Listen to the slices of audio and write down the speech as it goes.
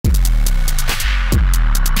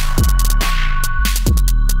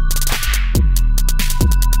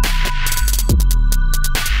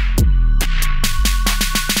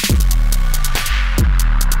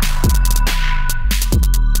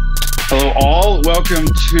all. Welcome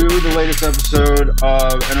to the latest episode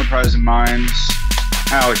of Enterprising Minds.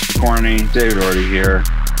 Alex Pokorny, David Dougherty here.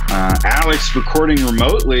 Alex recording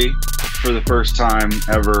remotely for the first time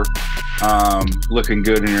ever. Looking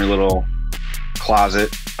good in your little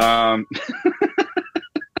closet.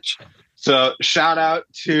 So shout out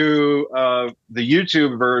to the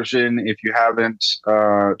YouTube version. If you haven't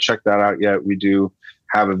checked that out yet, we do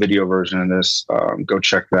have a video version of this. Go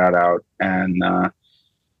check that out and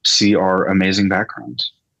see our amazing background.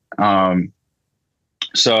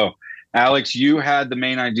 So Alex, you had the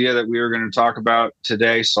main idea that we were going to talk about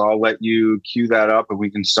today, so I'll let you cue that up and we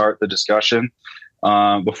can start the discussion.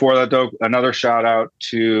 Before that, though, another shout out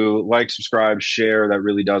to like, subscribe, share. That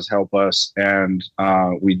really does help us. And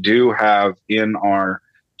we do have in our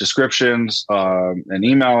descriptions an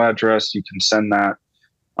email address. You can send that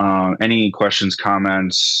any questions,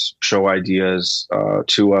 comments, show ideas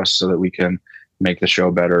to us so that we can make the show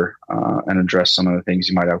better and address some of the things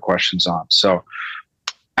you might have questions on. So,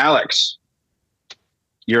 Alex,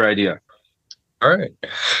 your idea. All right.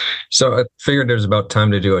 So I figured it was about time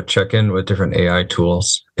to do a check-in with different AI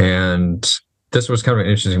tools. And this was kind of an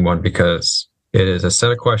interesting one because it is a set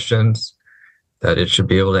of questions that it should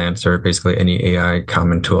be able to answer. Basically, any AI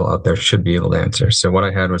common tool out there should be able to answer. So what I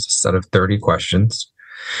had was a set of 30 questions.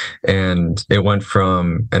 And it went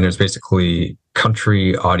from, and there's basically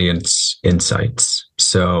country audience insights.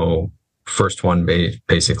 So first one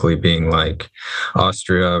basically being like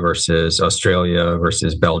Austria versus Australia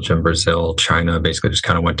versus Belgium, Brazil, China, basically just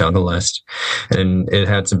kind of went down the list. And it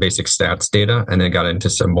had some basic stats data, and then got into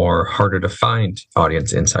some more harder to find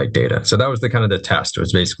audience insight data. So that was the kind of the test. It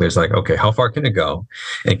was like, okay, how far can it go?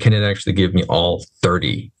 And can it actually give me all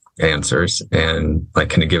 30 answers? And like,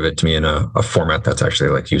 can it give it to me in a format that's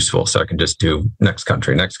actually like useful? So I can just do next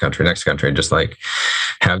country, next country, next country, and just like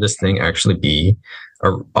have this thing actually be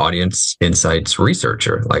a audience insights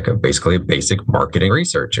researcher, like basically a basic marketing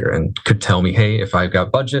researcher, and could tell me, hey, if I've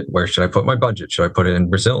got budget, where should I put my budget? Should I put it in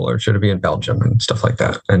Brazil or should it be in Belgium, and stuff like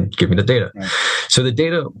that, and give me the data. Right. So the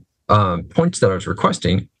data points that I was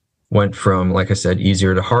requesting went from, like I said,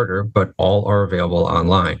 easier to harder, but all are available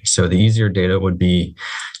online. So the easier data would be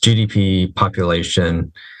GDP,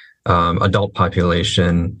 population, adult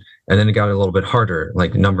population, and then it got a little bit harder,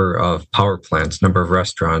 like number of power plants, number of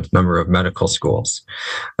restaurants, number of medical schools.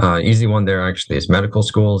 Easy one there actually is medical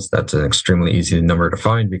schools. That's an extremely easy number to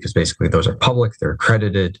find because basically those are public, they're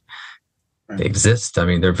accredited, they exist. I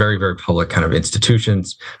mean, they're very, very public kind of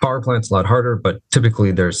institutions. Power plants a lot harder, but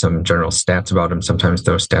typically there's some general stats about them. Sometimes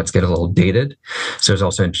those stats get a little dated. So it's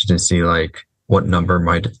also interesting to see like what number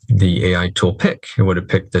might the AI tool pick? Would it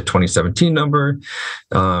pick the 2017 number?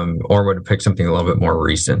 Or would it pick something a little bit more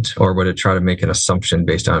recent? Or would it try to make an assumption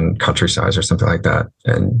based on country size or something like that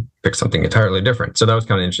and pick something entirely different? So that was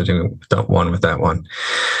kind of interesting with that one.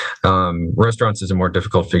 Restaurants is a more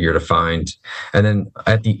difficult figure to find. And then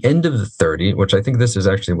at the end of the 30, which I think this is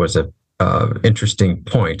actually was a interesting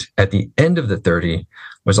point, at the end of the 30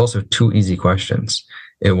 was also two easy questions.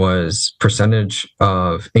 It was percentage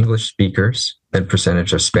of English speakers and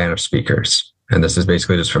percentage of Spanish speakers. And this is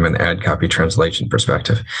basically just from an ad copy translation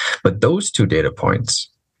perspective. But those two data points,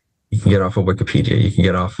 you can get off of Wikipedia, you can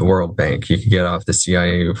get off the World Bank, you can get off the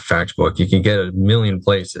CIA fact book, you can get a million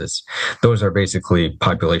places. Those are basically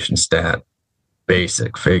population stat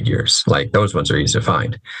basic figures. Like those ones are easy to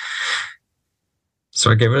find.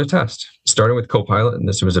 So I gave it a test, starting with Copilot, and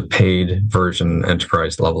this was a paid version,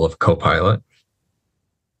 enterprise level of Copilot.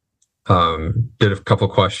 Did a couple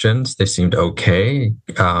questions. They seemed okay.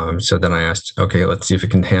 So then I asked, okay, let's see if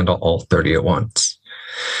it can handle all 30 at once.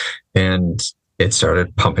 And it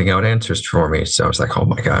started pumping out answers for me. So I was like, oh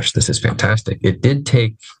my gosh, this is fantastic. It did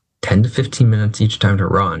take 10 to 15 minutes each time to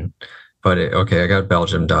run. But I got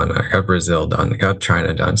Belgium done. I got Brazil done. I got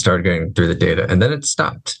China done. Started getting through the data. And then it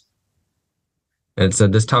stopped. And it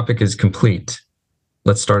said, this topic is complete.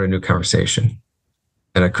 Let's start a new conversation.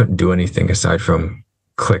 And I couldn't do anything aside from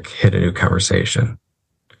click, hit a new conversation.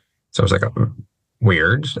 So I was like, oh,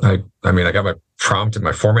 weird. I got my prompt and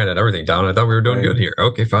my format and everything down. I thought we were doing good here.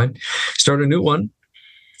 Okay, fine. Start a new one.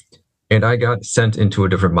 And I got sent into a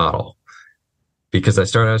different model. Because I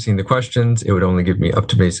started asking the questions, it would only give me up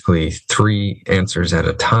to basically 3 answers at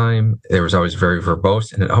a time. It was always very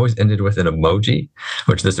verbose, and it always ended with an emoji,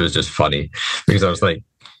 which this was just funny because I was like,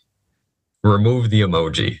 remove the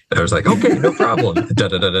emoji. I was like, okay, no problem. Da,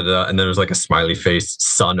 da, da, da, da. And then there was like a smiley face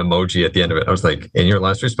sun emoji at the end of it. I was like, in your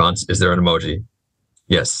last response, is there an emoji?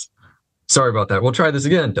 Yes. Sorry about that. We'll try this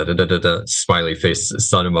again. Da, da, da, da, da. Smiley face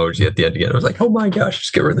sun emoji at the end again. I was like, oh my gosh,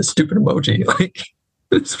 just get rid of this stupid emoji. Like,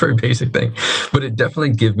 It's a very basic thing, but it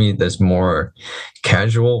definitely gave me this more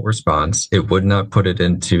casual response. It would not put it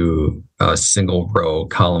into a single row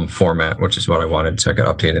column format, which is what I wanted. So I could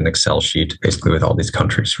update an Excel sheet basically with all these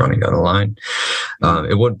countries running down the line.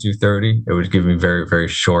 It wouldn't do 30. It would give me very, very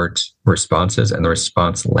short responses, and the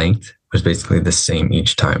response length was basically the same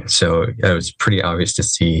each time. So it was pretty obvious to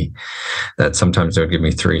see that sometimes it would give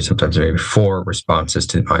me 3, sometimes maybe 4 responses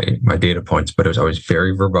to my data points, but it was always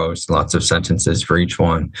very verbose, lots of sentences for each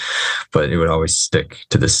one, but it would always stick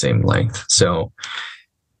to the same length. So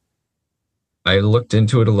I looked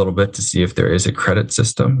into it a little bit to see if there is a credit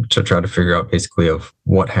system to try to figure out basically of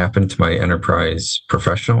what happened to my enterprise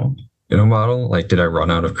professional, model. Like, did I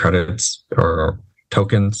run out of credits or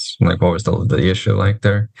tokens? Like, what was the issue like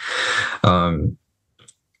there?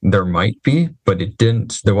 There might be, but it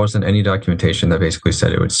didn't. There wasn't any documentation that basically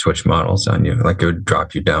said it would switch models on you. Like, it would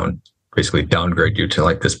drop you down, basically downgrade you to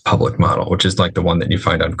like this public model, which is like the one that you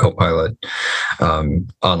find on Copilot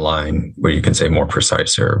online, where you can say more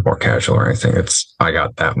precise or more casual or anything. I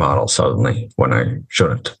got that model suddenly when I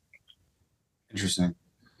shouldn't. Interesting.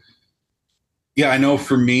 Yeah, I know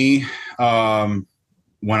for me,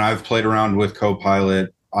 when I've played around with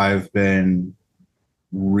Copilot, I've been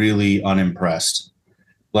really unimpressed.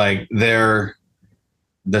 Like, the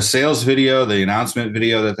sales video, the announcement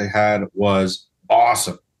video that they had was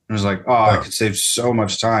awesome. It was like, I could save so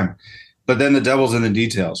much time. But then the devil's in the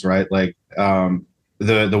details, right? Like,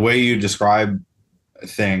 the way you describe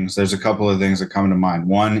things, there's a couple of things that come to mind.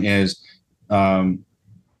 One is,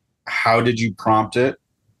 how did you prompt it?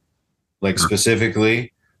 Like,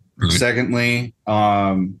 specifically. Mm-hmm. Secondly,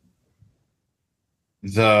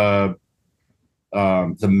 the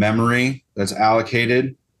memory that's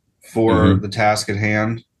allocated for the task at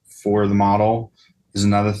hand for the model is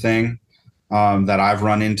another thing that I've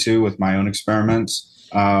run into with my own experiments.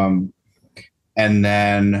 And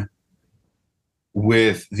then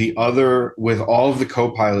with all of the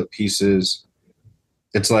Copilot pieces,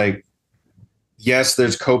 it's like, yes,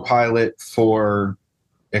 there's Copilot for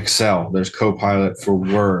Excel, there's Copilot for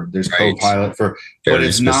Word, there's Copilot for, but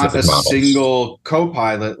it's not a single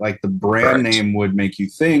Copilot like the brand name would make you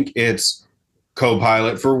think. It's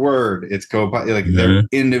Copilot for Word, it's Copilot, like they're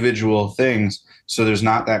individual things. So there's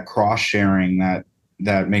not that cross sharing that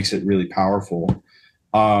makes it really powerful.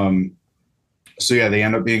 So yeah, they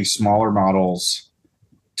end up being smaller models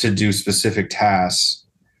to do specific tasks.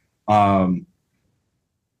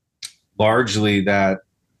 Largely that,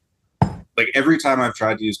 like, every time I've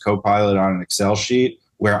tried to use Copilot on an Excel sheet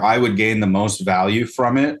where I would gain the most value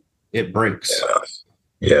from it, it breaks.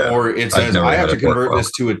 Yeah. Or it says, I have to convert this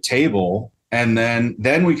to a table, and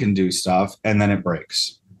then we can do stuff, and then it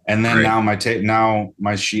breaks. And then now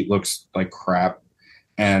my sheet looks like crap,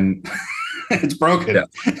 and it's broken. Yeah.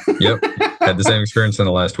 Yep. Had the same experience in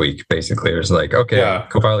the last week. Basically, it was like, okay,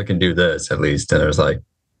 Copilot can do this at least, and it was like,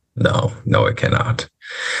 no, it cannot.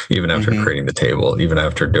 Even after creating the table, even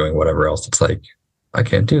after doing whatever else, it's like, I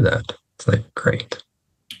can't do that. It's like, great.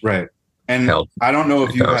 Right. And I don't know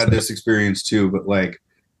if you've had this experience too, but like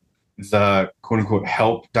the quote unquote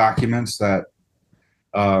help documents that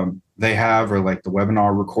they have, or like the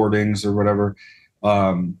webinar recordings or whatever,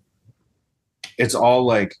 it's all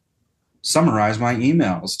like, summarize my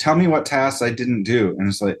emails, tell me what tasks I didn't do. And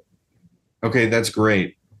it's like, okay, that's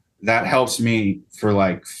great. That helps me for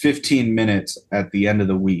like 15 minutes at the end of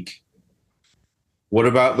the week. What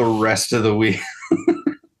about the rest of the week?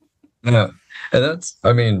 Yeah. And that's,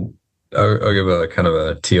 I mean, I'll give a kind of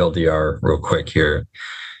a TLDR real quick here.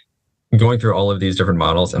 Going through all of these different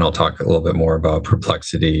models, and I'll talk a little bit more about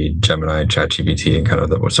Perplexity, Gemini, ChatGPT, and kind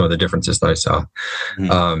of some of the differences that I saw.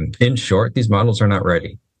 In short, these models are not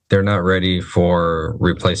ready. They're not ready for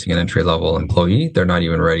replacing an entry-level employee. They're not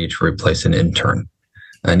even ready to replace an intern.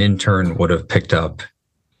 An intern would have picked up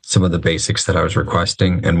some of the basics that I was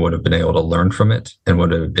requesting and would have been able to learn from it, and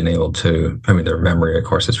would have been able to, I mean, their memory, of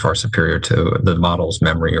course, is far superior to the model's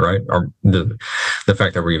memory, right? Or the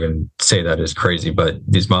fact that we even say that is crazy, but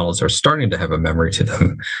these models are starting to have a memory to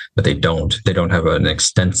them, but they don't have an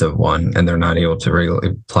extensive one, and they're not able to really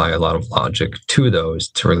apply a lot of logic to those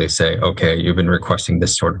to really say, okay, you've been requesting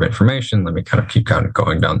this sort of information. Let me kind of keep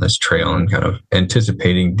going down this trail and kind of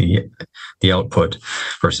anticipating the output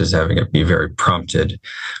versus having it be very prompted,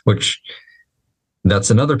 which that's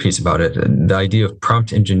another piece about it. The idea of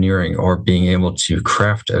prompt engineering, or being able to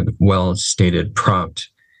craft a well-stated prompt,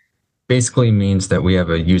 basically means that we have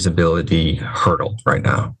a usability hurdle right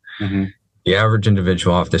now. The average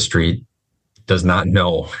individual off the street does not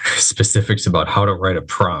know specifics about how to write a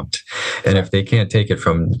prompt. And if they can't take it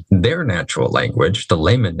from their natural language, the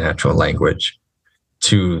layman natural language,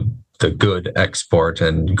 to the good export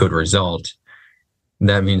and good result,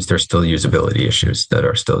 that means there's still usability issues that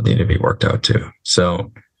are still need to be worked out too.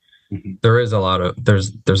 So there is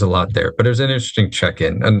there's a lot there, but it was an interesting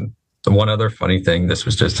check-in. And one other funny thing, this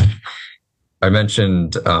was just, I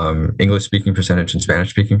mentioned English speaking percentage and Spanish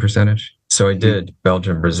speaking percentage. So I did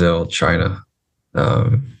Belgium, Brazil, China,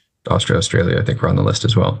 Australia, I think were on the list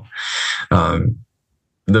as well.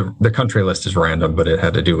 The country list is random, but it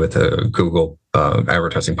had to do with a Google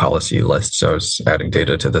advertising policy list. So I was adding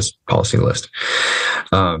data to this policy list.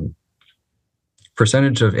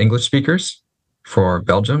 Percentage of English speakers for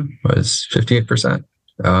Belgium was 58%.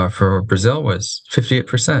 For Brazil was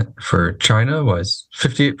 58%. For China was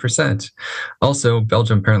 58%. Also,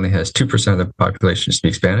 Belgium apparently has 2% of the population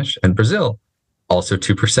speak Spanish, and Brazil also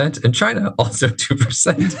 2%, and China also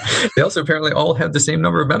 2%. They also apparently all have the same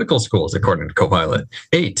number of medical schools, according to Copilot.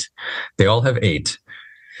 8. They all have 8,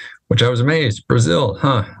 which I was amazed. Brazil,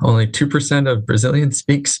 only 2% of Brazilians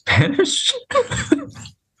speak Spanish?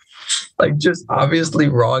 Like, just obviously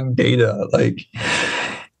wrong data. Like,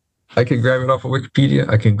 I can grab it off of Wikipedia,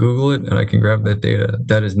 I can Google it, and I can grab that data.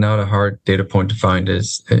 That is not a hard data point to find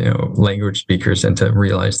as, language speakers, and to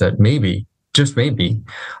realize that maybe, just maybe,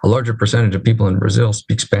 a larger percentage of people in Brazil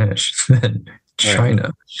speak Spanish than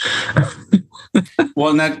China.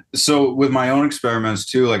 Well, so with my own experiments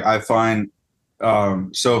too, like I find,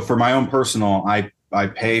 so for my own personal, I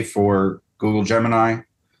pay for Google Gemini.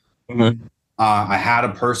 Mm-hmm. I had a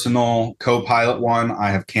personal Copilot one.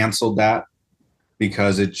 I have canceled that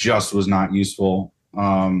because it just was not useful.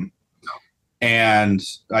 And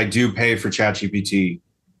I do pay for ChatGPT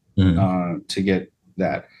to get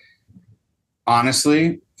that.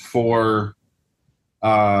 Honestly, for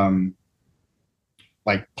like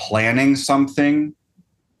planning something,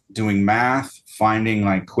 doing math, finding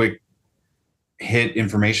like quick hit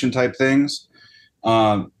information type things,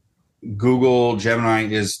 Google Gemini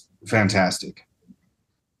is fantastic.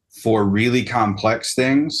 For really complex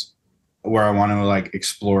things where I want to like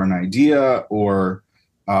explore an idea or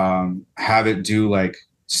have it do like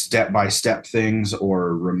step-by-step things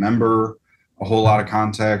or remember a whole lot of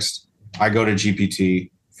context, I go to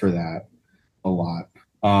GPT for that a lot.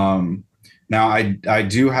 Now, I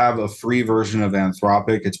do have a free version of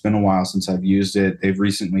Anthropic. It's been a while since I've used it. They've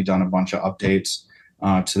recently done a bunch of updates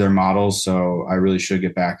to their models, so I really should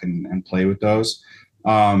get back and play with those.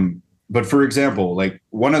 But for example, like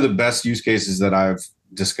one of the best use cases that I've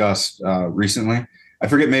discussed recently, I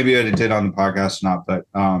forget, maybe I did on the podcast or not, but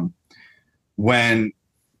when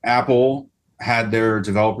Apple had their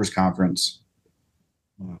developers conference,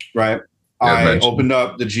 right? I opened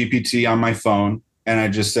up the GPT on my phone and I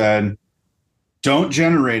just said, don't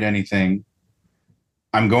generate anything.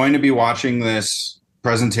 I'm going to be watching this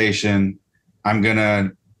presentation. I'm going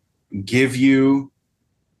to give you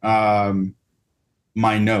my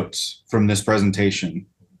notes from this presentation.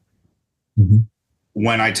 Mm-hmm.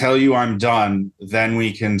 When I tell you I'm done, then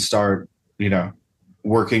we can start,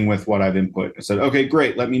 working with what I've input. I said, okay,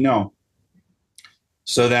 great. Let me know.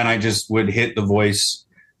 So then I just would hit the voice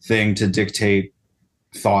thing to dictate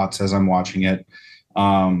thoughts as I'm watching it.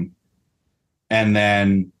 And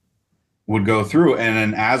then would go through. And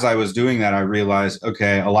then as I was doing that, I realized,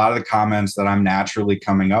 okay, a lot of the comments that I'm naturally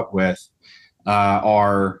coming up with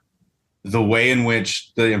are the way in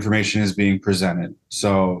which the information is being presented.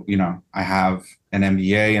 So, I have an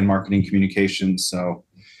MBA in marketing communications, so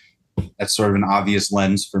that's sort of an obvious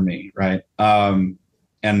lens for me, right?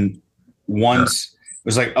 And once it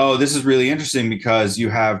was like, oh, this is really interesting because you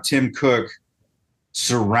have Tim Cook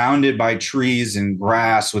surrounded by trees and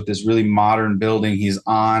grass with this really modern building. He's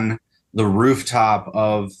on the rooftop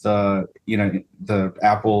of the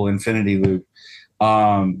Apple Infinity Loop.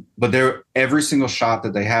 But every single shot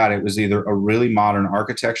that they had, it was either a really modern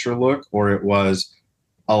architecture look or it was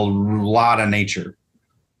a lot of nature,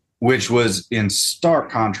 which was in stark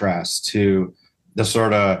contrast to the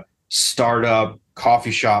sort of startup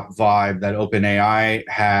coffee shop vibe that OpenAI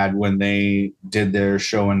had when they did their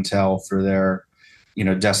show and tell for their,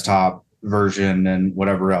 desktop version and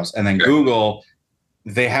whatever else. And then Google,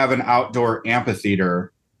 they have an outdoor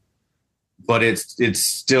amphitheater, but it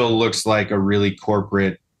still looks like a really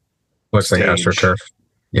corporate looks like AstroTurf.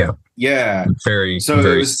 Yeah. Very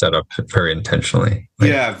set up very intentionally.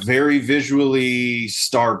 Very visually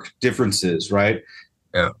stark differences, right?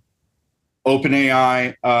 Yeah.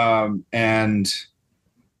 OpenAI and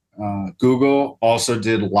Google also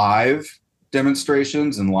did live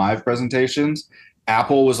demonstrations and live presentations.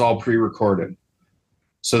 Apple was all pre-recorded.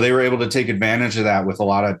 So they were able to take advantage of that with a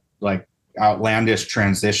lot of like outlandish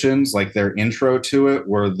transitions, like their intro to it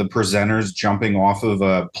were the presenters jumping off of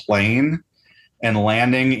a plane and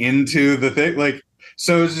landing into the thing. Like,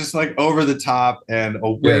 so it's just like over the top and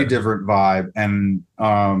a way different vibe, and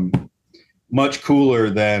much cooler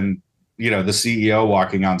than, the CEO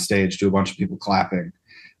walking on stage to a bunch of people clapping,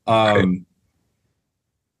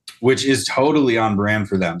 which is totally on brand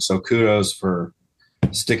for them. So kudos for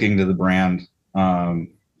sticking to the brand, and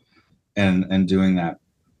doing that.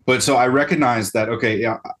 But so I recognized that, okay,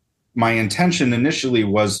 yeah, my intention initially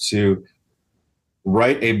was to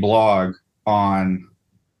write a blog on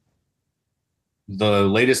the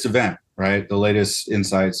latest event, right? The latest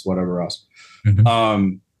insights, whatever else.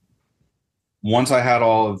 Mm-hmm. Once I had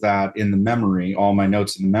all of that in the memory, all my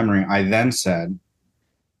notes in the memory, I then said,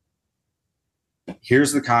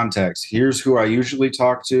 here's the context. Here's who I usually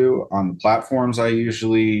talk to on the platforms I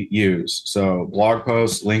usually use. So blog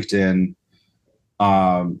posts, LinkedIn,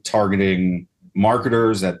 targeting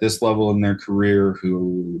marketers at this level in their career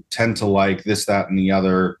who tend to like this, that, and the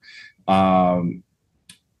other.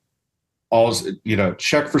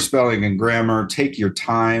 Check for spelling and grammar, take your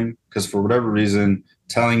time, because for whatever reason,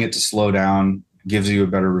 telling it to slow down gives you a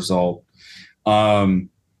better result. And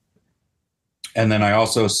then I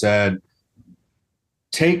also said,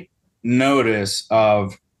 take notice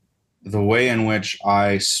of the way in which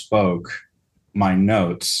I spoke my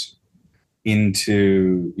notes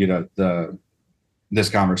into, this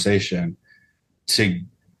conversation, to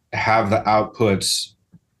have the outputs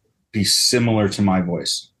be similar to my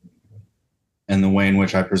voice and the way in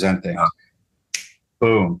which I present things.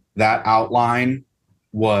 Boom. That outline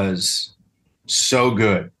was so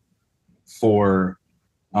good for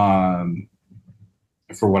what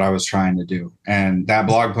I was trying to do. And that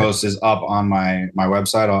blog post is up on my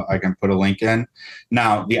website. I can put a link in.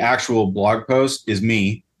 Now, the actual blog post is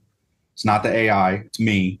me. It's not the AI, it's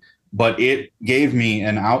me. But it gave me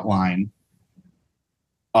an outline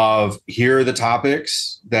of, here are the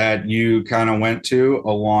topics that you kind of went to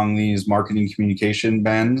along these marketing communication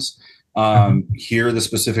bends. Here are the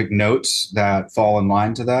specific notes that fall in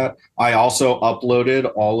line to that. I also uploaded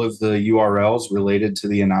all of the URLs related to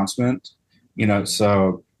the announcement.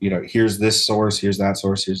 So, here's this source, here's that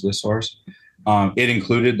source, here's this source. It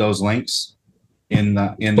included those links in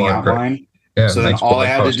the outline. Yeah, so then all I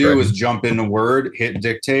had to do was jump into Word, hit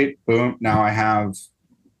dictate, boom. Now I have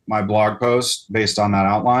my blog post based on that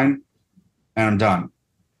outline, and I'm done.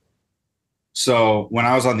 So when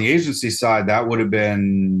I was on the agency side, that would have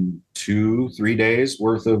been 2-3 days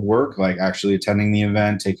worth of work, like actually attending the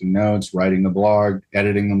event, taking notes, writing the blog,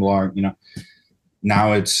 editing the blog.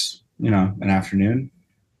 Now it's, an afternoon.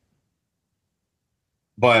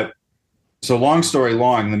 But so long story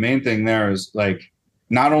long, the main thing there is like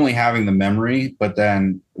not only having the memory, but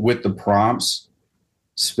then with the prompts,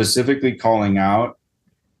 specifically calling out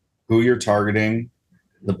who you're targeting,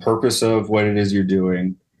 the purpose of what it is you're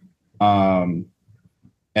doing, and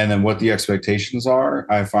then what the expectations are,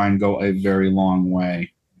 I find go a very long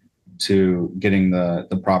way to getting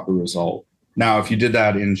the proper result. Now, if you did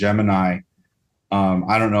that in Gemini,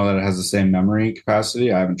 I don't know that it has the same memory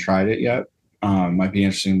capacity. I haven't tried it yet. Might be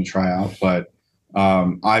interesting to try out, but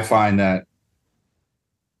I find that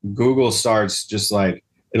Google starts just like,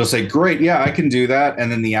 it'll say, great, yeah, I can do that.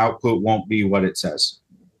 And then the output won't be what it says.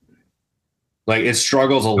 Like, it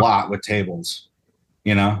struggles a lot with tables,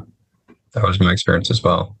 That was my experience as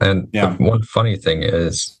well. And one funny thing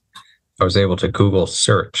is I was able to Google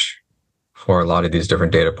search for a lot of these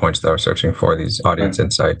different data points that I was searching for, these audience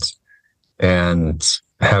insights, and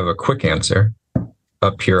have a quick answer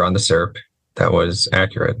up here on the SERP that was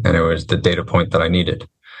accurate. And it was the data point that I needed.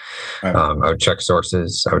 Right. I would check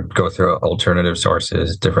sources. I would go through alternative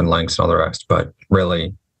sources, different links, and all the rest. But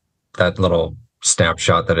really, that little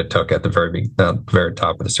snapshot that it took at the very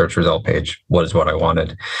top of the search result page was what I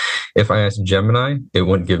wanted. If I asked Gemini, it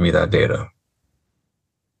wouldn't give me that data.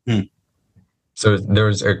 So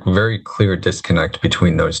there's a very clear disconnect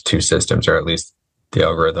between those two systems, or at least the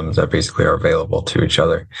algorithms that basically are available to each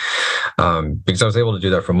other. Because I was able to do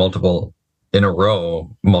that for multiple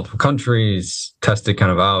countries, tested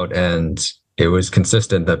kind of out, and it was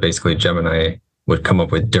consistent that basically Gemini would come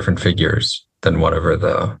up with different figures than whatever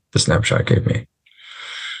the snapshot gave me.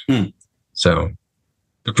 So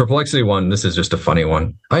the Perplexity one, this is just a funny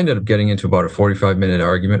one. I ended up getting into about a 45-minute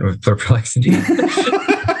argument with Perplexity.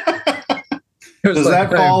 Does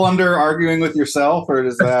that fall under arguing with yourself, or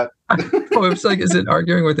does that? It's like, is it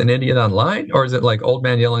arguing with an idiot online, or is it like old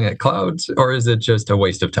man yelling at clouds, or is it just a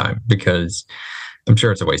waste of time? Because I'm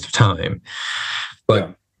sure it's a waste of time.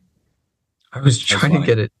 But I was trying to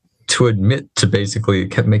get it to admit to basically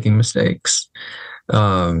kept making mistakes.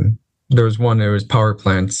 there was one, it was power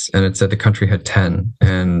plants, and it said the country had 10,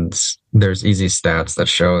 and there's easy stats that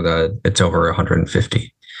show that it's over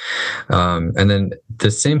 150. And then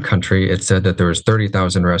the same country, it said that there was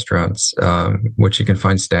 30,000 restaurants, which you can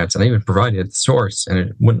find stats, and I even provided the source, and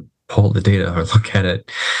it wouldn't pull the data or look at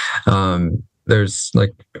it. There's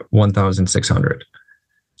like 1,600,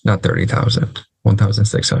 not 30,000,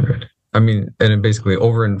 1,600. I mean, and it basically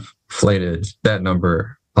overinflated that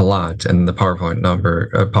number a lot, and the power plant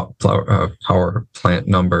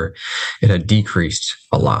number, it had decreased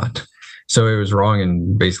a lot. So it was wrong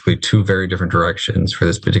in basically two very different directions for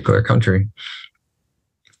this particular country.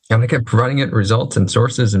 And I kept providing it results and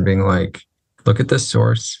sources and being like, look at this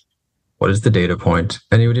source. What is the data point?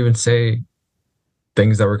 And he would even say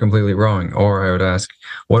things that were completely wrong. Or I would ask,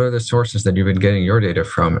 what are the sources that you've been getting your data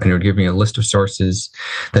from? And he would give me a list of sources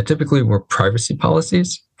that typically were privacy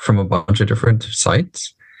policies from a bunch of different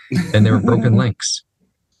sites. And they were broken links.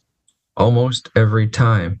 Almost every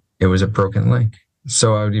time it was a broken link.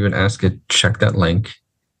 So I would even ask it, check that link,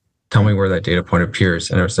 tell me where that data point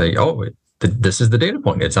appears. And I would say, oh, this is the data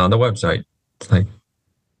point. It's on the website. It's like,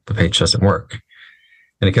 the page doesn't work.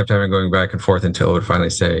 And it kept having going back and forth until it would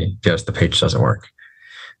finally say, yes, the page doesn't work.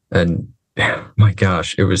 And my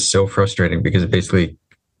gosh, it was so frustrating because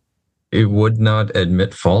it would not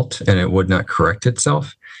admit fault and it would not correct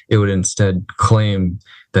itself. It would instead claim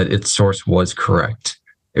that its source was correct.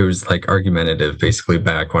 It was like argumentative basically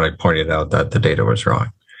back when I pointed out that the data was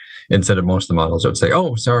wrong. Instead of most of the models, it would say,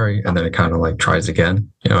 oh, sorry. And then it kind of like tries again.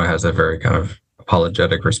 It has a very kind of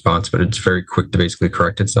apologetic response, but it's very quick to basically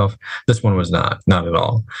correct itself. This one was not at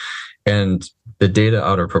all. And the data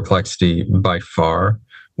out of Perplexity by far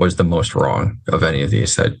was the most wrong of any of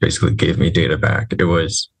these that basically gave me data back. It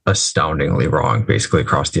was astoundingly wrong basically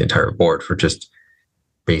across the entire board for just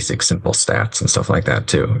basic, simple stats and stuff like that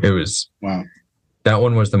too. It was, wow. That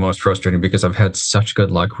one was the most frustrating because I've had such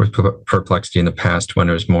good luck with Perplexity in the past when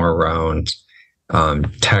it was more around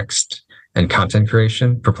text and content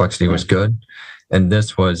creation. Perplexity was good. And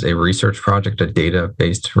this was a research project, a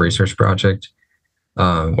data-based research project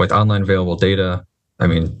with online available data. I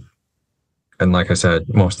mean, and like I said,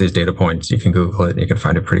 most of these data points, you can Google it and you can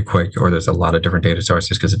find it pretty quick, or there's a lot of different data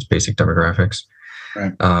sources because it's basic demographics.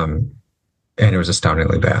 Right. And it was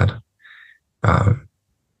astoundingly bad.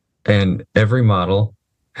 And every model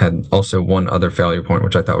had also one other failure point,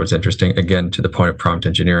 which I thought was interesting. Again, to the point of prompt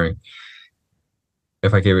engineering.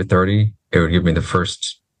 If I gave it 30, it would give me the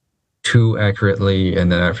first 2 accurately.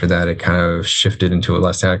 And then after that, it kind of shifted into a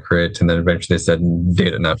less accurate. And then eventually it said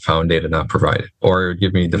data not found, data not provided. Or it would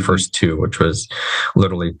give me the first 2, which was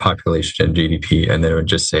literally population and GDP. And then it would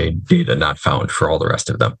just say data not found for all the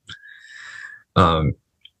rest of them.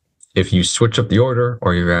 If you switch up the order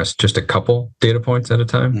or you ask just a couple data points at a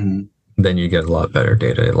time, then you get a lot better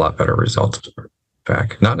data, a lot better results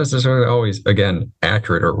back. Not necessarily always, again,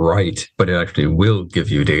 accurate or right, but it actually will give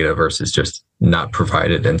you data versus just not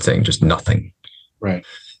provided and saying just nothing. Right.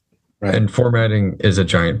 And formatting is a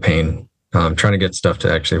giant pain. Trying to get stuff to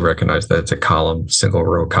actually recognize that it's a column, single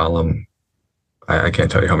row column. I can't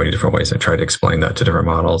tell you how many different ways I tried to explain that to different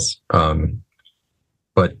models.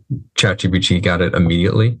 But ChatGPT got it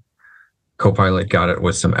immediately. Copilot got it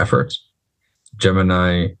with some effort.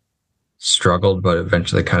 Gemini struggled, but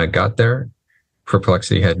eventually kind of got there.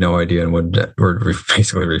 Perplexity had no idea and would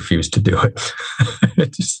basically refused to do it.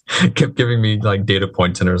 It just kept giving me like data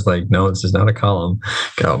points, and it was like, no, this is not a column.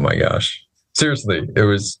 Oh my gosh. Seriously, it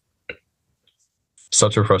was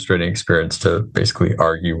such a frustrating experience to basically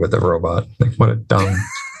argue with a robot. Like, what a dumb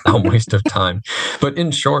waste of time. But in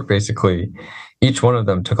short, basically, each one of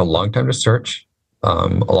them took a long time to search. A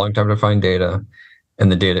long time to find data,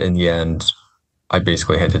 and the data in the end, I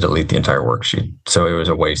basically had to delete the entire worksheet. So it was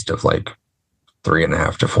a waste of like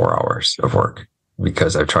 3.5 to 4 hours of work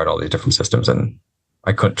because I've tried all these different systems and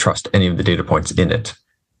I couldn't trust any of the data points in it,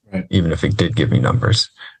 right, even if it did give me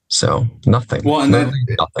numbers. So nothing. Well, and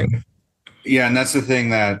nothing. Yeah, and that's the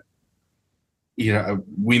thing that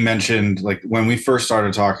we mentioned, like when we first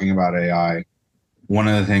started talking about AI. One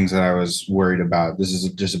of the things that I was worried about. This is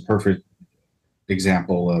just a perfect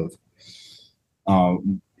example of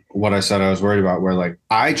what I said I was worried about, where like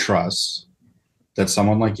I trust that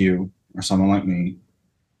someone like you or someone like me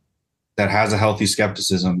that has a healthy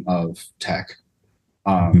skepticism of tech,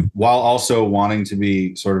 while also wanting to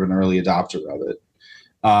be sort of an early adopter of it.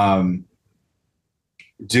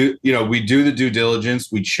 We do the due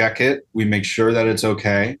diligence, we check it, we make sure that it's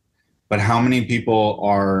okay. But how many people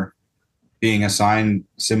are being assigned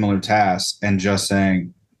similar tasks and just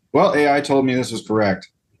saying, well, AI told me this was correct.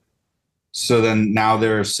 So then now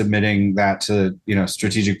they're submitting that to,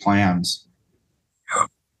 strategic plans.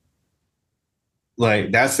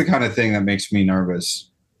 like, that's the kind of thing that makes me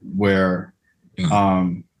nervous, where,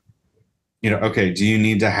 okay, do you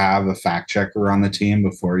need to have a fact checker on the team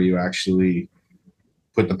before you actually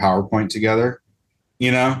put the PowerPoint together?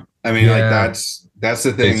 I mean, like, that's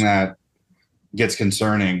the thing that gets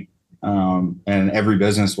concerning, and every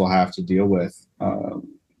business will have to deal with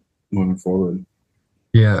moving forward.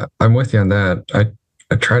 Yeah, I'm with you on that.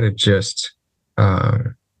 I tried to just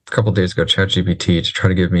a couple of days ago, ChatGPT, to try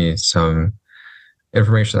to give me some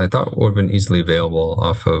information that I thought would have been easily available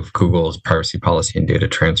off of Google's privacy policy and data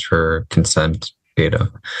transfer consent data.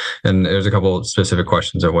 And there's a couple of specific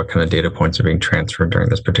questions of what kind of data points are being transferred during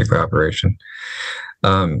this particular operation.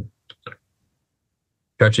 ChatGPT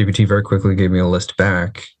very quickly gave me a list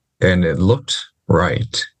back, and it looked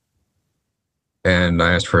right. And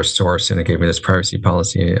I asked for a source, and it gave me this privacy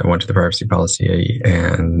policy. I went to the privacy policy,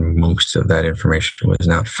 and most of that information was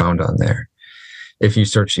not found on there. If you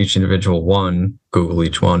search each individual one, Google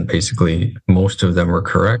each one, basically most of them were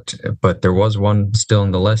correct, but there was one still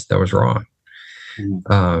in the list that was wrong.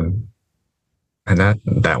 And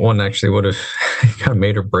that one actually would have kind of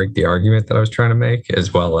made or break the argument that I was trying to make,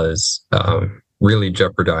 as well as really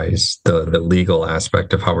jeopardize the legal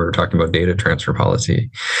aspect of how we were talking about data transfer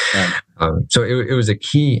policy. So it was a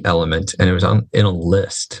key element, and it was in a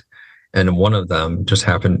list. And one of them just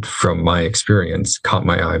happened, from my experience, caught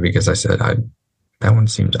my eye because I said, that one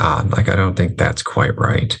seems odd. Like, I don't think that's quite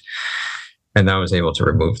right. And I was able to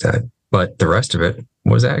remove that. But the rest of it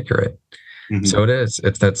was accurate. So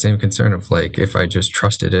it's that same concern of, like, if I just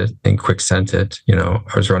trusted it and quick sent it, I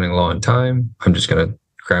was running low on time, I'm just going to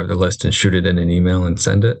grab the list and shoot it in an email and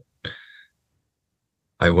send it,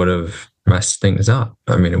 I would have messed things up.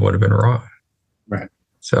 I mean, it would have been wrong. Right.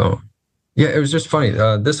 So, yeah, it was just funny.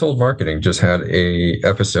 This Old Marketing just had a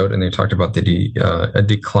episode, and they talked about a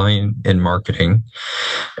decline in marketing.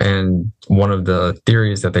 And one of the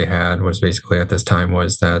theories that they had was basically at this time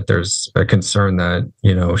was that there's a concern that,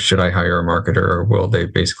 should I hire a marketer, or will they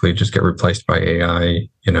basically just get replaced by AI,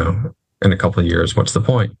 in a couple of years? What's the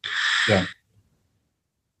point? Yeah.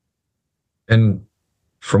 And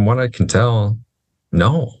from what I can tell,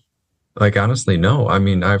 no. Like, honestly, no. I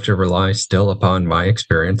mean, I have to rely still upon my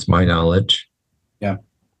experience, my knowledge. Yeah.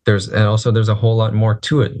 There's a whole lot more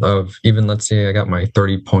to it. Of even, let's say I got my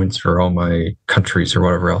 30 points for all my countries or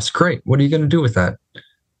whatever else. Great. What are you going to do with that?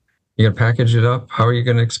 You're going to package it up? How are you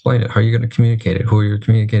going to explain it? How are you going to communicate it? Who are you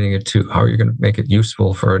communicating it to? How are you going to make it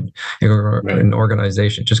useful for an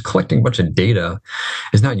organization? Just collecting a bunch of data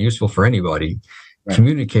is not useful for anybody. Right.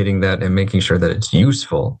 Communicating that and making sure that it's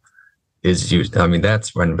useful is used. I mean,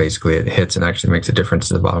 that's when basically it hits and actually makes a difference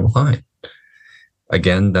to the bottom line.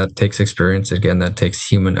 Again, that takes experience. Again, that takes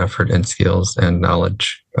human effort and skills and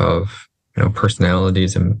knowledge of,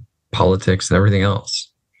 personalities and politics and everything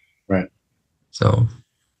else. Right. So.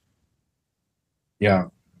 Yeah.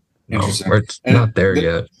 Interesting. It's not there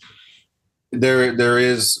yet. There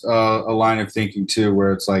is a line of thinking too,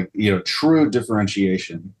 where it's like, true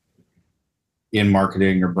differentiation in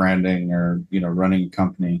marketing or branding or, running a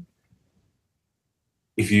company.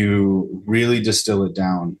 If you really distill it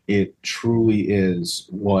down, it truly is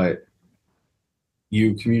what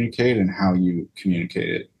you communicate and how you communicate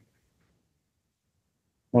it.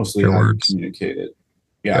 Mostly how you communicate it.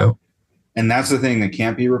 Yeah. Yep. And that's the thing that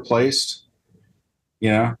can't be replaced.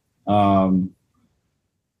 The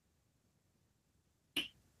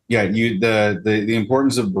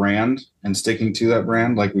importance of brand and sticking to that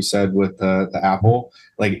brand, like we said with the Apple,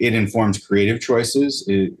 like, it informs creative choices,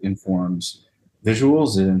 it informs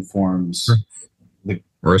visuals, it informs the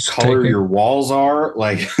color your walls are,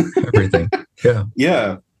 like everything. Yeah.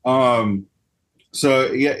 Yeah.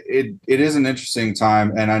 So yeah, it is an interesting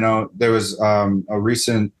time, and I know there was a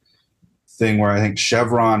recent thing where I think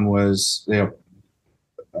Chevron was,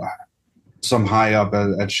 some high up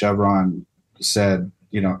at Chevron said,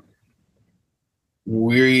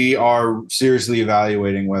 we are seriously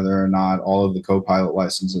evaluating whether or not all of the Copilot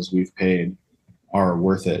licenses we've paid are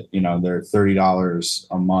worth it. They're $30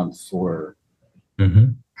 a month for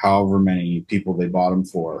however many people they bought them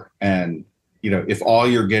for. And, if all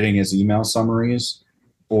you're getting is email summaries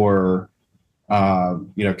or,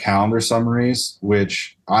 calendar summaries,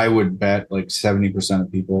 which I would bet like 70%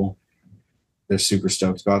 of people, they're super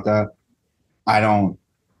stoked about that. I don't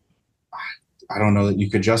know that you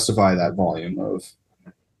could justify that volume of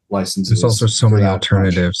licenses. There's also so many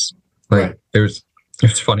alternatives. Like, right.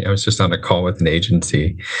 It's funny. I was just on a call with an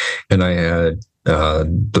agency, and I had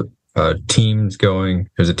the Teams going.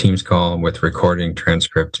 There's a Teams call with recording,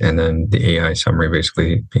 transcript, and then the AI summary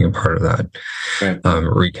basically being a part of that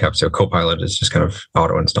recap. So Copilot is just kind of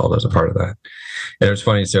auto installed as a part of that. And it was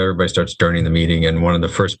funny. So everybody starts joining the meeting, and one of the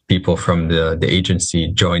first people from the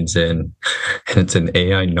agency joins in, and it's an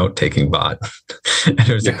AI note-taking bot. And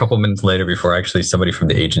it was a couple minutes later before actually somebody from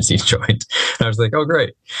the agency joined. And I was like, oh,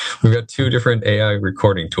 great. We've got two different AI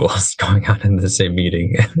recording tools going on in the same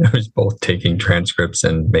meeting. And it was both taking transcripts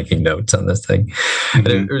and making notes on this thing. And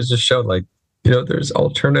it was just showed like, there's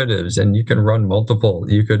alternatives, and you can run multiple.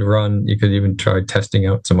 You could even try testing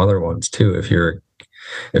out some other ones too.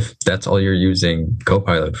 If that's all you're using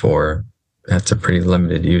Copilot for, that's a pretty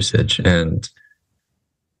limited usage. And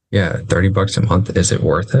yeah, $30 a month, is it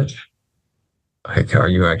worth it? Like, are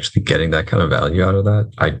you actually getting that kind of value out of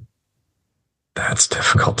that? That's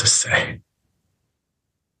difficult to say.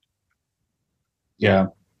 Yeah.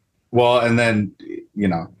 Well, and then,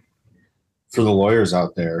 for the lawyers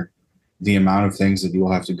out there, the amount of things that you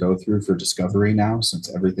will have to go through for discovery now,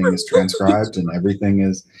 since everything is transcribed and everything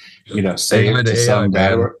is, saved to some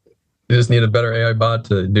data. You just need a better AI bot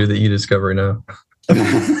to do the e-discovery now.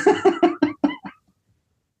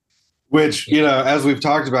 Which, as we've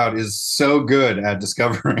talked about, is so good at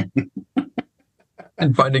discovering.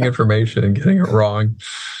 And finding information and getting it wrong.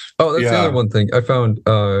 Oh, that's the other one thing. I found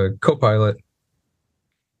Copilot,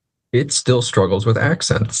 it still struggles with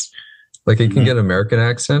accents. Like, it can get American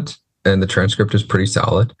accent, and the transcript is pretty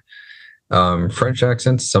solid. French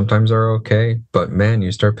accents sometimes are okay, but man,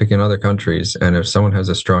 you start picking other countries, and if someone has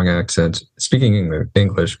a strong accent, speaking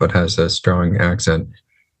English, but has a strong accent,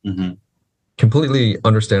 completely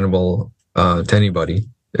understandable to anybody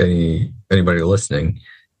listening.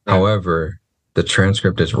 Yeah. However, the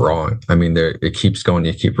transcript is wrong. I mean, it keeps going.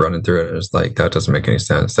 You keep running through it, and it's like, that doesn't make any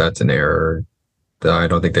sense. That's an error. I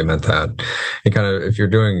don't think they meant that. It kind of,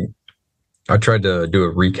 I tried to do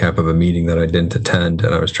a recap of a meeting that I didn't attend,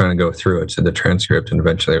 and I was trying to go through it to the transcript, and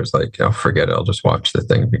eventually I was like, oh, forget it. I'll just watch the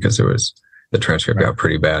thing, because the transcript got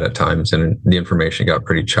pretty bad at times, and the information got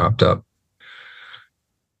pretty chopped up.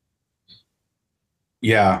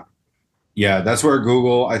 Yeah. Yeah. That's where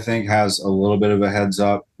Google, I think, has a little bit of a heads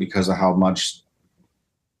up because of how much,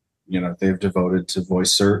 they've devoted to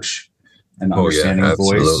voice search and understanding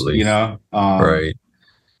voice, right.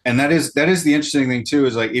 And that is the interesting thing too,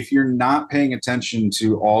 is like, if you're not paying attention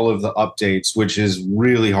to all of the updates, which is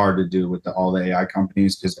really hard to do with all the AI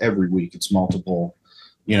companies, because every week it's multiple,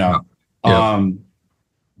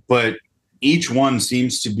 but each one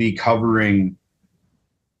seems to be covering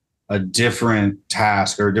a different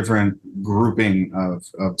task or a different grouping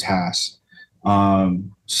of tasks.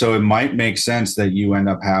 So it might make sense that you end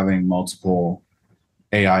up having multiple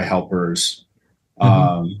AI helpers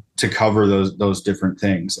to cover those different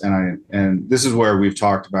things. And this is where we've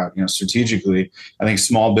talked about, strategically, I think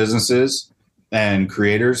small businesses and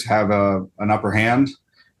creators have an upper hand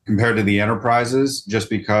compared to the enterprises, just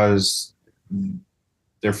because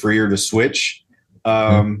they're freer to switch,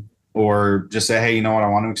 or just say, hey, you know what, I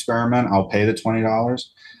want to experiment, I'll pay the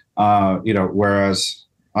 $20. Whereas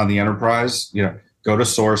on the enterprise, go to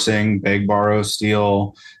sourcing, beg, borrow,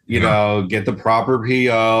 steal, get the proper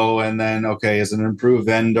PO, and then, okay, as an improved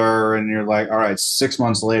vendor, and you're like, all right, 6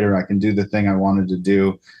 months later, I can do the thing I wanted to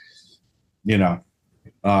do, a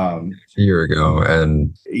year ago,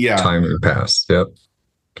 and time had passed. Yep.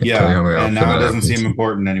 And now it doesn't seem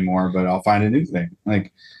important anymore, but I'll find a new thing.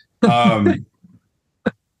 Like,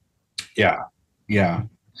 yeah.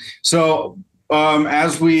 So,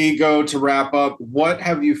 as we go to wrap up, what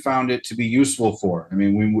have you found it to be useful for? I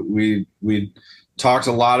mean, we talked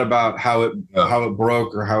a lot about how it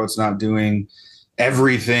broke, or how it's not doing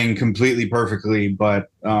everything completely perfectly, but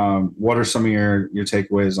what are some of your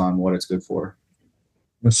takeaways on what it's good for?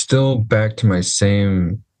 I'm still back to my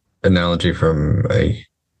same analogy from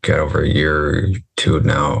over a year or two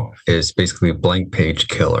now, is basically a blank page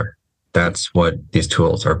killer. That's what these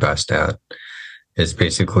tools are best at. Is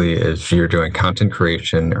basically, if you're doing content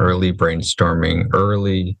creation, early brainstorming,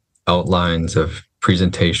 early outlines of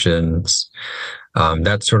presentations,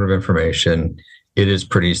 that sort of information, it is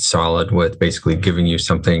pretty solid with basically giving you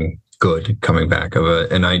something good coming back of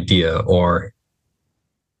an idea, or,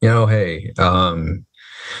 hey,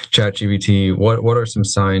 ChatGPT, what are some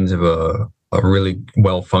signs of a really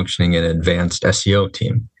well-functioning and advanced SEO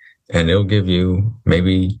team? And it'll give you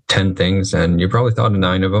maybe 10 things, and you probably thought of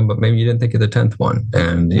 9 of them, but maybe you didn't think of the 10th one.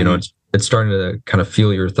 And, it's starting to kind of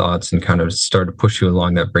feel your thoughts and kind of start to push you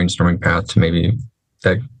along that brainstorming path to maybe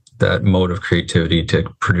that mode of creativity to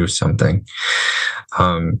produce something.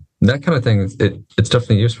 That kind of thing, it's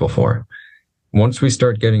definitely useful for. Once we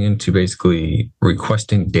start getting into basically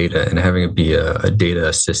requesting data and having it be a data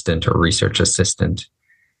assistant or research assistant,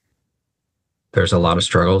 there's a lot of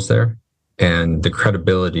struggles there. And the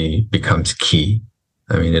credibility becomes key.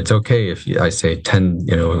 I mean, it's okay if I say 10,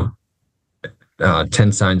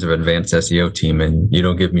 10 signs of advanced SEO team and you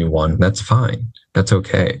don't give me one. That's fine. That's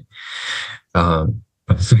okay.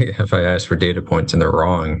 If I ask for data points and they're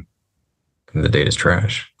wrong, the data's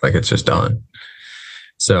trash. Like, it's just done.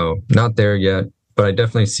 So not there yet, but I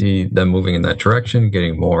definitely see them moving in that direction,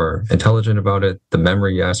 getting more intelligent about it. The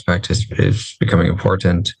memory aspect is becoming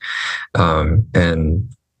important.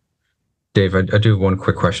 And Dave, I do have one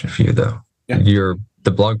quick question for you, though. Yeah. The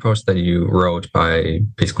blog post that you wrote by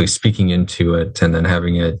basically speaking into it and then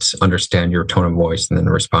having it understand your tone of voice and then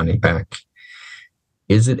responding back,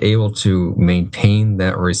 is it able to maintain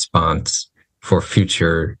that response for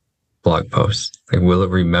future blog posts? Like, will it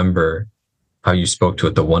remember how you spoke to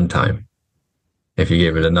it the one time? If you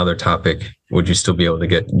gave it another topic, would you still be able to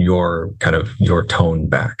get your tone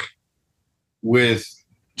back? With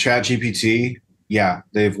ChatGPT, yeah,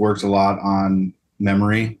 they've worked a lot on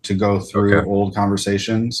memory to go through old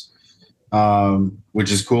conversations,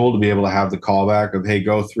 which is cool to be able to have the callback of, hey,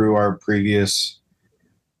 go through our previous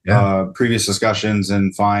discussions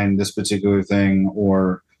and find this particular thing,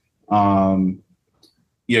 or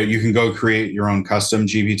you can go create your own custom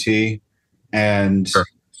GPT and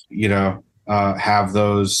have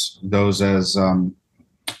those as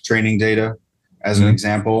training data as an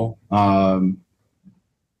example.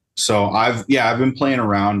 So I've been playing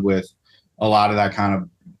around with a lot of that kind of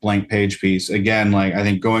blank page piece. Again, like, I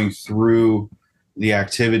think going through the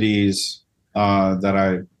activities that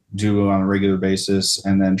I do on a regular basis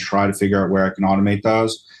and then try to figure out where I can automate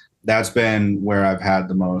those, that's been where I've had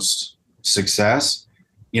the most success,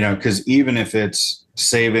 because even if it's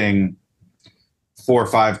saving 4 or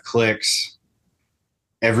 5 clicks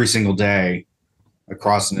every single day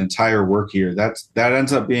across an entire work year, that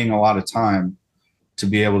ends up being a lot of time to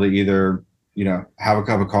be able to either have a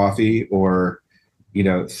cup of coffee or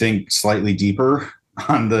think slightly deeper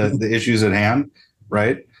on the issues at hand,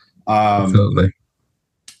 right? Absolutely.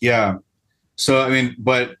 Yeah. So I mean,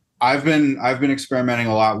 but I've been experimenting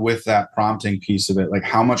a lot with that prompting piece of it. Like,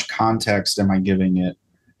 how much context am I giving it?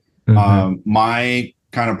 My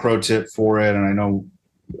kind of pro tip for it, and I know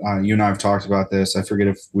you and I have talked about this, I forget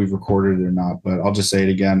if we've recorded it or not, but I'll just say it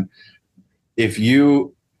again. If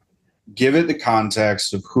you give it the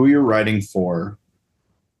context of who you're writing for,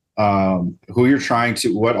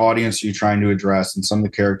 what audience you're trying to address, and some of the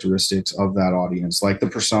characteristics of that audience, like the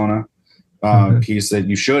persona piece that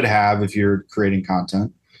you should have if you're creating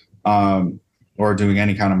content or doing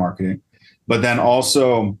any kind of marketing. But then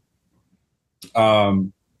also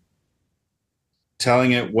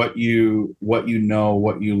telling it what you know,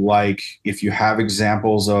 what you like. If you have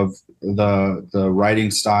examples of the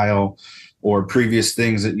writing style or previous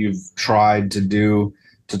things that you've tried to do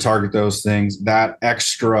to target those things, that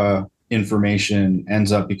extra information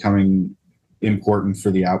ends up becoming important for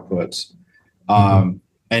the outputs. And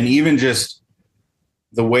even just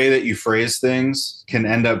the way that you phrase things can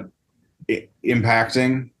end up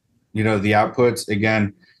impacting, the outputs.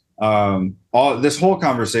 Again, this whole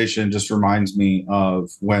conversation just reminds me of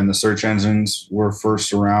when the search engines were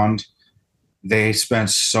first around. They spent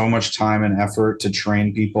so much time and effort to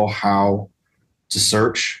train people how to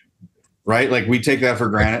search, right? Like, we take that for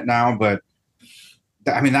granted now, but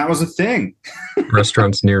I mean, that was a thing.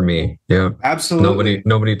 Restaurants near me. Yeah, absolutely.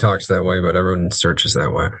 Nobody talks that way, but everyone searches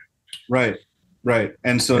that way. Right.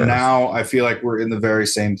 And so now I feel like we're in the very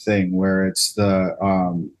same thing where it's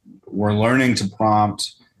we're learning to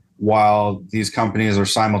prompt while these companies are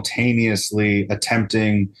simultaneously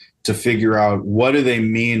attempting to figure out what do they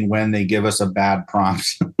mean when they give us a bad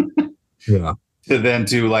prompt.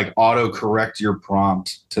 to like auto correct your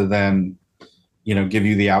prompt to then give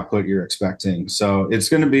you the output you're expecting. So it's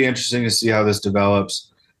going to be interesting to see how this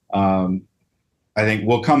develops. I think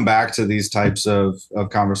we'll come back to these types of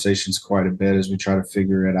conversations quite a bit as we try to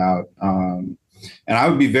figure it out. And I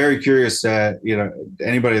would be very curious that,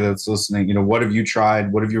 anybody that's listening, what have you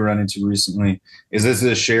tried? What have you run into recently? Is this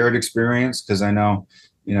a shared experience? Because I know,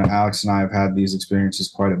 Alex and I have had these experiences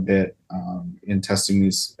quite a bit in testing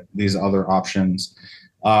these other options.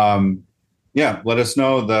 Let us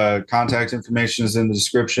know. The contact information is in the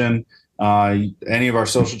description. Any of our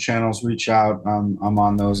social channels, reach out. I'm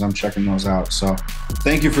on those. I'm checking those out. So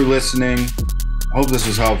thank you for listening. I hope this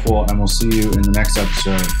was helpful, and we'll see you in the next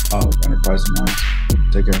episode of Enterprising Minds.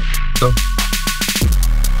 Take care.